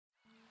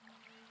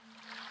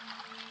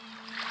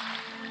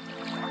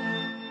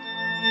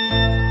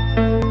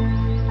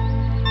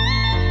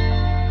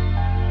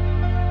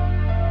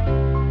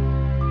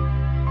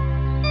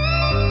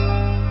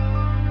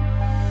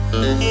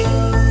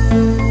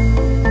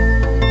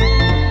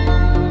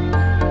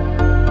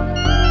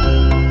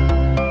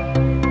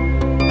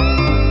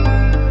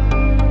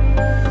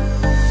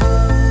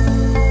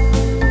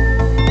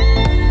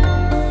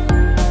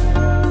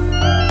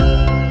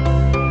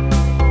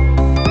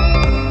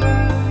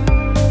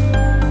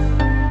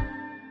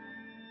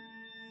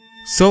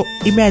So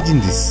imagine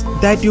this,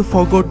 that you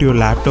forgot your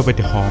laptop at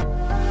home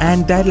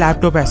and that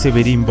laptop has a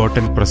very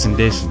important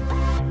presentation.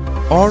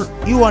 Or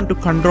you want to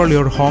control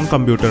your home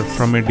computer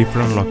from a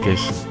different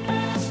location.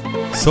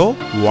 So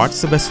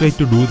what's the best way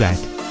to do that?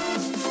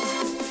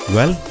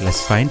 Well,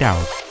 let's find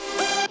out.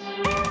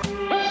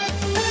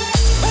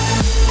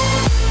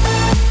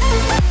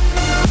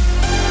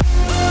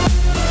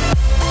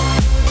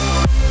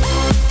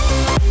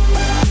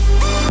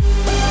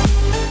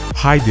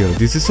 Hi there,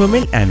 this is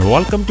Somil and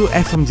welcome to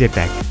FMJ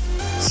Tech.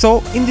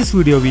 So in this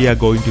video we are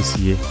going to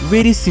see a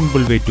very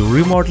simple way to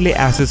remotely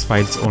access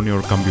files on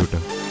your computer.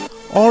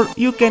 Or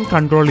you can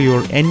control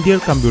your entire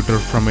computer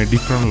from a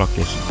different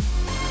location.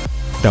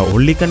 The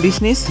only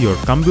condition is your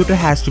computer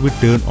has to be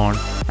turned on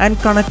and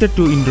connected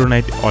to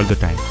internet all the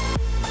time.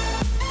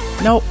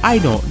 Now I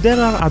know there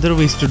are other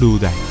ways to do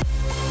that.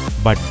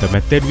 But the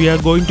method we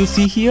are going to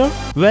see here,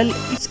 well,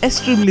 it's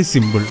extremely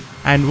simple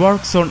and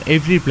works on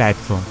every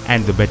platform,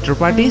 and the better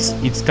part is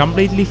it's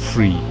completely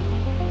free.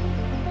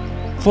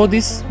 For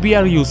this we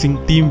are using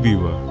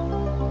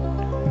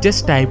TeamViewer.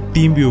 Just type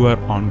TeamViewer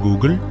on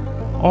Google,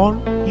 or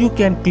you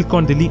can click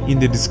on the link in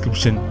the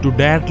description to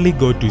directly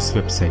go to its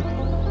website.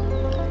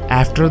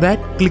 After that,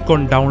 click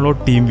on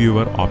download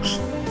TeamViewer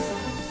option.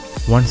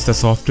 Once the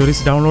software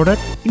is downloaded,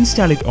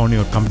 install it on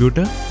your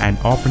computer and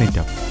open it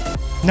up.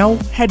 Now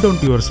head on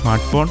to your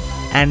smartphone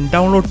and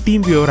download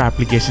TeamViewer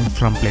application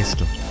from Play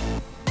Store.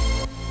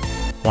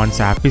 Once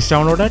the app is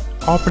downloaded,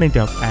 open it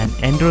up and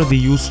enter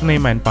the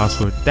username and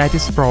password that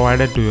is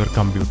provided to your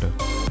computer.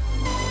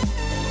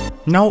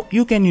 Now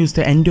you can use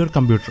the entire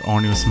computer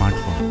on your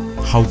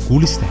smartphone. How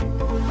cool is that?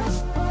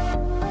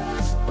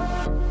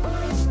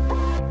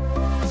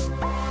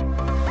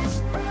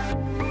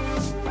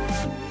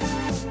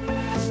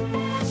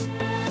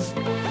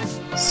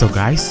 So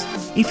guys,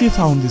 if you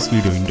found this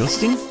video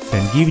interesting,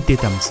 then give it a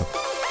thumbs up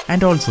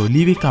and also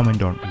leave a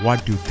comment on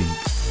what you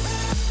think.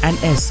 And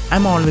yes,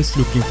 I'm always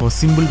looking for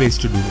simple ways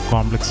to do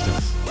complex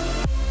stuff.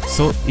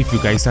 So if you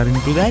guys are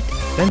into that,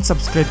 then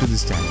subscribe to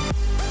this channel.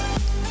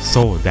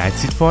 So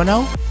that's it for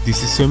now.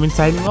 This is Somil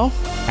signing off,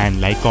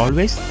 and like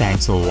always,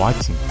 thanks for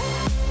watching.